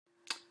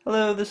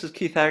Hello, this is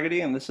Keith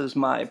Haggerty, and this is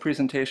my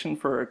presentation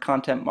for a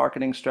content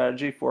marketing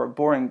strategy for a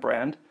boring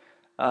brand.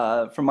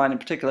 For mine in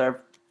particular, I've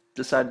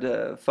decided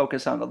to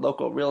focus on a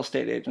local real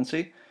estate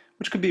agency,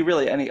 which could be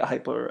really any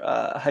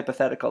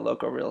hypothetical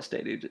local real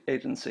estate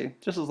agency,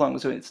 just as long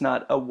as it's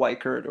not a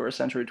Weichert or a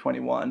Century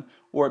 21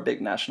 or a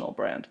big national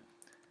brand.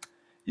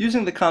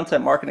 Using the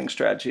content marketing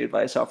strategy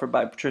advice offered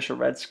by Patricia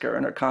Redsker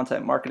in her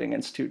Content Marketing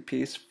Institute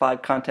piece,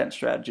 Five Content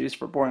Strategies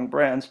for Boring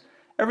Brands,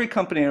 every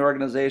company and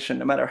organization,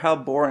 no matter how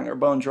boring or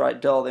bone-dry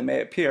dull they may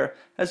appear,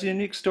 has a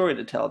unique story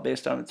to tell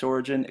based on its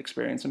origin,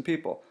 experience, and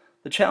people.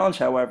 The challenge,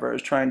 however,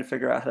 is trying to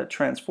figure out how to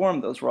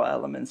transform those raw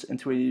elements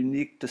into a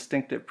unique,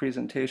 distinctive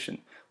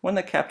presentation, one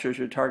that captures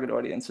your target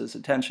audience's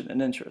attention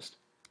and interest.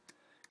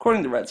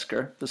 According to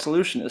Redsker, the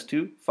solution is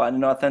to find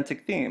an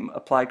authentic theme,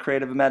 apply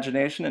creative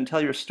imagination, and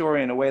tell your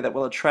story in a way that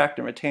will attract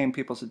and retain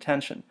people's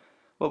attention.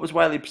 What was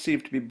widely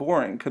perceived to be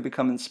boring could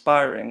become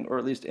inspiring or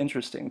at least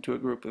interesting to a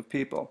group of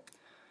people.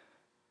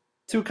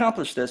 To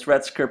accomplish this,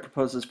 Redsker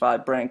proposes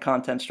 5 brand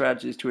content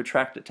strategies to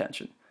attract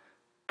attention.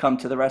 Come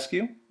to the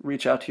rescue,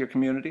 reach out to your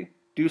community,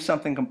 do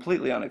something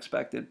completely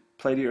unexpected,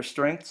 play to your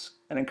strengths,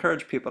 and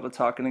encourage people to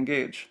talk and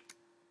engage.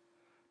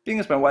 Being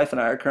as my wife and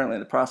I are currently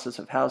in the process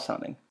of house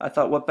hunting, I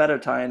thought what better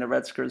tie into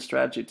Redsker's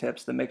strategy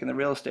tips than making the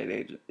real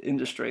estate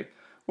industry,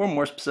 or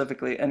more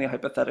specifically any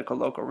hypothetical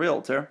local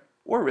realtor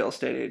or real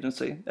estate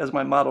agency, as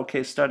my model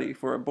case study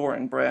for a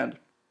boring brand.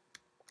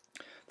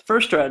 The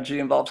first strategy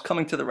involves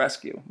coming to the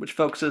rescue, which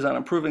focuses on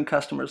improving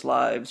customers'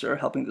 lives or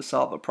helping to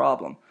solve a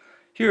problem.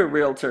 Here, a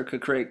realtor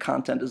could create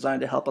content designed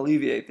to help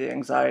alleviate the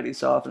anxiety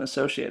so often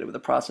associated with the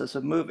process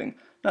of moving,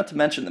 not to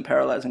mention the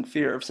paralyzing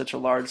fear of such a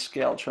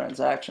large-scale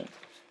transaction.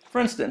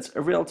 For instance,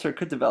 a realtor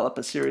could develop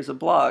a series of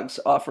blogs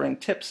offering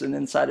tips and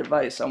inside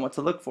advice on what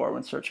to look for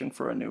when searching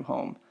for a new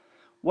home,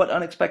 what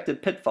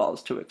unexpected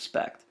pitfalls to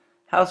expect,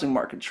 housing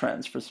market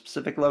trends for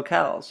specific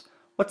locales,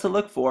 what to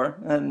look for,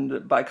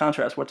 and by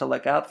contrast, what to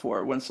look out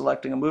for when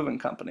selecting a moving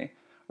company,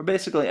 or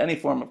basically any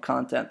form of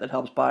content that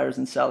helps buyers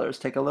and sellers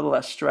take a little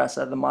less stress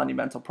out of the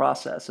monumental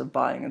process of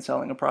buying and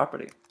selling a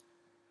property.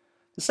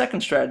 The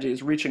second strategy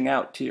is reaching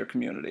out to your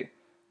community,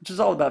 which is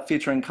all about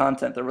featuring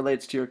content that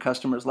relates to your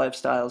customers'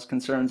 lifestyles,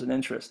 concerns, and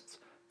interests.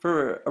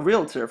 For a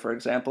realtor, for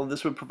example,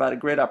 this would provide a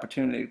great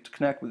opportunity to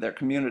connect with their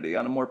community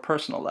on a more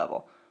personal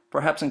level,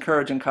 perhaps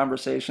encouraging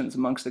conversations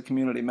amongst the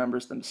community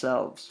members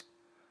themselves.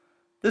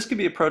 This can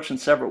be approached in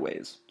several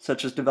ways,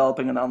 such as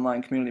developing an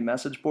online community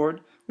message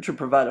board, which would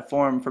provide a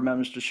forum for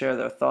members to share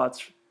their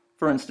thoughts,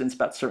 for instance,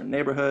 about certain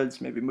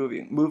neighborhoods, maybe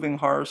moving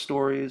horror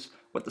stories,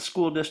 what the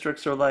school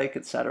districts are like,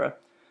 etc.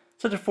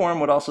 Such a forum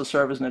would also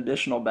serve as an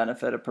additional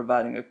benefit of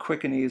providing a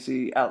quick and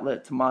easy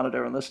outlet to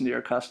monitor and listen to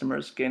your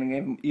customers,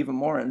 gaining even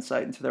more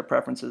insight into their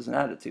preferences and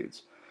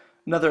attitudes.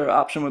 Another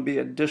option would be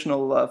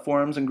additional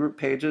forums and group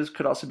pages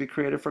could also be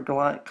created for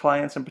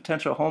clients and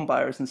potential home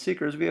buyers and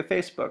seekers via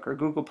Facebook or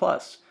Google+,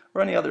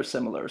 or any other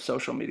similar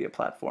social media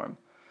platform.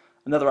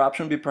 Another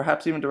option would be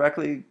perhaps even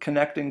directly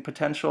connecting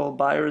potential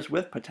buyers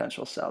with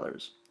potential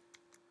sellers.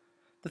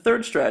 The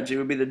third strategy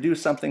would be to do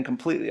something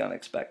completely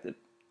unexpected,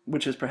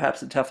 which is perhaps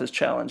the toughest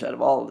challenge out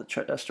of all of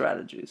the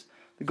strategies.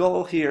 The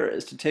goal here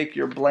is to take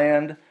your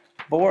bland,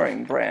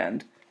 boring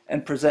brand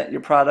and present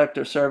your product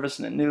or service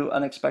in a new,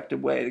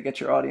 unexpected way to get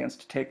your audience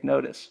to take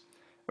notice.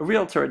 A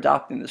realtor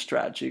adopting this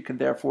strategy could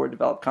therefore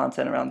develop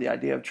content around the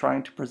idea of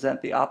trying to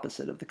present the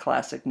opposite of the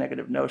classic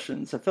negative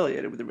notions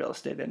affiliated with the real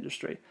estate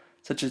industry,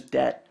 such as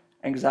debt,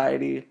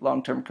 anxiety,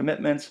 long-term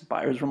commitments,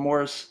 buyer's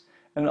remorse,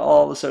 and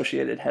all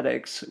associated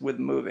headaches with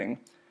moving.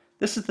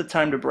 This is the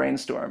time to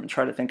brainstorm and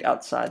try to think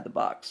outside the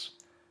box.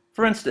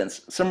 For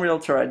instance, some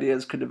realtor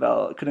ideas could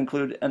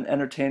include an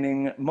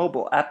entertaining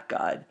mobile app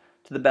guide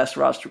to the best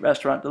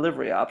restaurant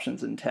delivery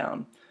options in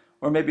town,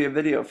 or maybe a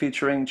video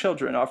featuring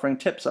children offering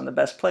tips on the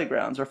best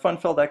playgrounds or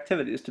fun-filled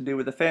activities to do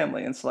with the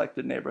family in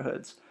selected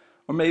neighborhoods,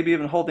 or maybe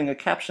even holding a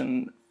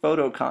caption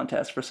photo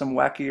contest for some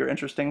wacky or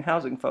interesting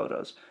housing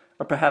photos,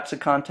 or perhaps a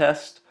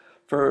contest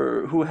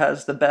for who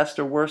has the best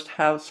or worst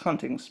house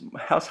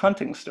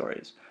hunting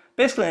stories.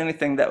 Basically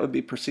anything that would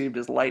be perceived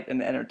as light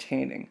and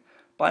entertaining.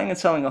 Buying and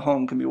selling a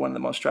home can be one of the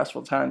most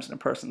stressful times in a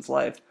person's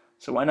life,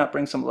 so why not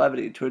bring some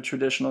levity to a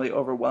traditionally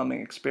overwhelming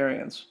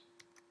experience?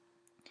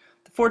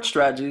 The fourth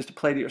strategy is to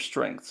play to your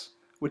strengths,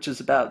 which is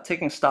about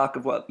taking stock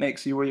of what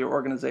makes you or your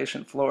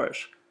organization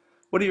flourish.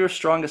 What are your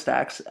strongest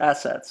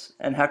assets,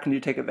 and how can you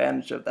take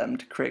advantage of them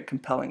to create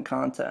compelling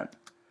content?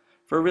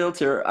 For a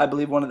realtor, I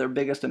believe one of their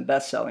biggest and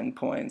best selling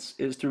points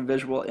is through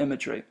visual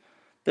imagery.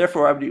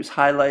 Therefore, I would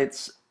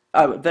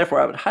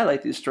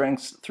highlight these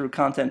strengths through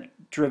content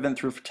driven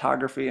through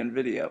photography and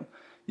video.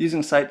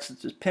 Using sites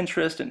such as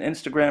Pinterest and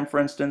Instagram, for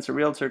instance, a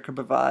realtor could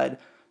provide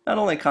not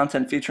only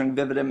content featuring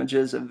vivid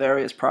images of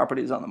various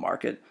properties on the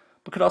market,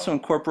 but could also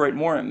incorporate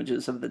more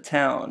images of the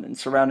town and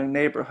surrounding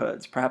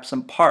neighborhoods, perhaps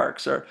some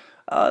parks, or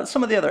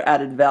some of the other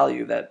added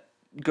value that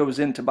goes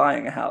into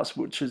buying a house,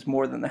 which is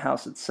more than the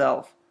house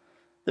itself.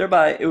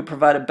 Thereby, it would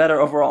provide a better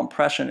overall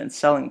impression and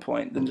selling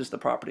point than just the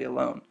property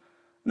alone.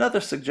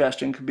 Another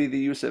suggestion could be the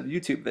use of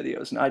YouTube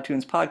videos and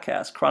iTunes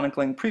podcasts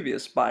chronicling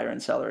previous buyer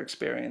and seller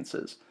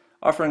experiences,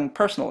 offering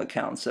personal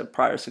accounts of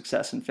prior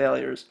success and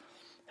failures,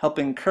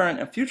 helping current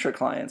and future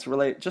clients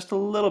relate just a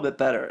little bit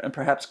better and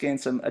perhaps gain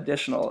some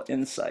additional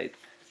insight.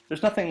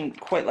 There's nothing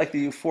quite like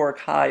the euphoric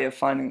high of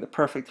finding the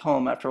perfect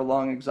home after a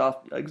long,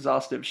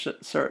 exhaustive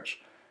search.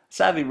 A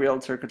savvy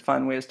realtor could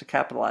find ways to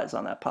capitalize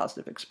on that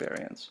positive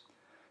experience.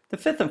 The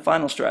fifth and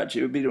final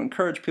strategy would be to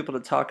encourage people to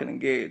talk and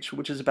engage,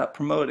 which is about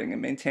promoting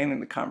and maintaining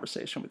the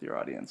conversation with your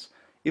audience,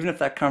 even if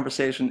that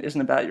conversation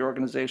isn't about your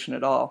organization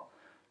at all.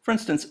 For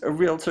instance, a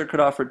realtor could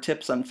offer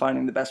tips on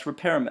finding the best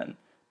repairman,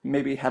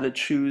 maybe how to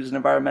choose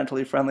an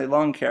environmentally friendly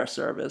lawn care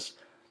service,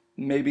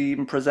 maybe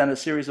even present a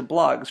series of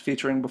blogs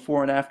featuring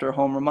before and after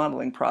home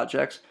remodeling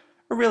projects,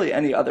 or really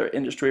any other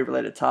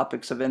industry-related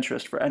topics of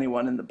interest for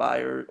anyone in the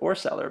buyer or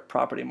seller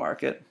property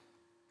market.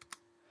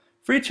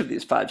 For each of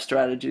these 5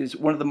 strategies,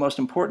 one of the most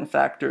important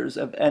factors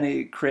of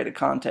any created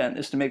content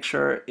is to make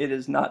sure it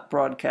is not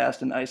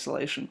broadcast in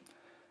isolation.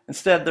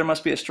 Instead, there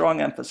must be a strong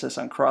emphasis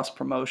on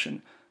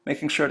cross-promotion,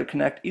 making sure to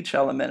connect each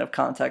element of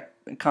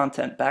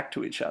content back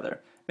to each other,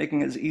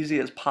 making it as easy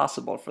as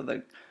possible for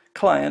the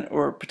client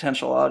or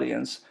potential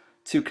audience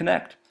to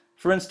connect.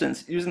 For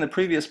instance, using the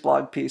previous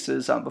blog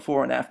pieces on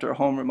before and after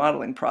home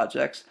remodeling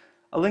projects,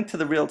 a link to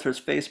the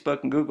realtor's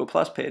Facebook and Google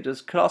Plus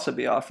pages could also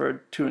be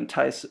offered to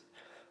entice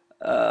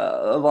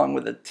along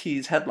with a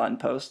tease headline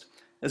post,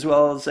 as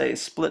well as a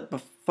split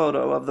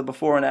photo of the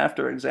before and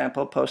after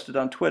example posted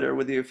on Twitter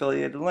with the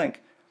affiliated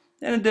link.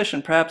 In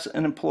addition, perhaps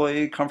an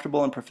employee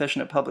comfortable and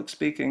proficient at public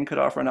speaking could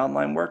offer an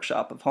online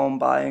workshop of home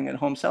buying and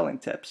home selling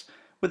tips,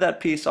 with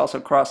that piece also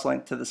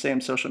cross-linked to the same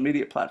social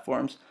media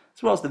platforms,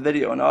 as well as the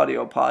video and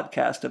audio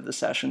podcast of the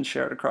session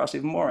shared across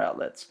even more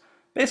outlets.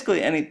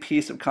 Basically, any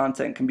piece of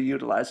content can be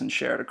utilized and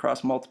shared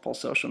across multiple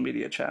social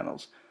media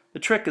channels. The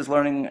trick is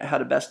learning how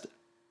to best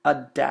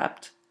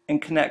adapt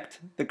and connect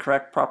the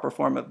correct proper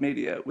form of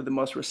media with the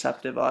most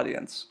receptive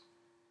audience.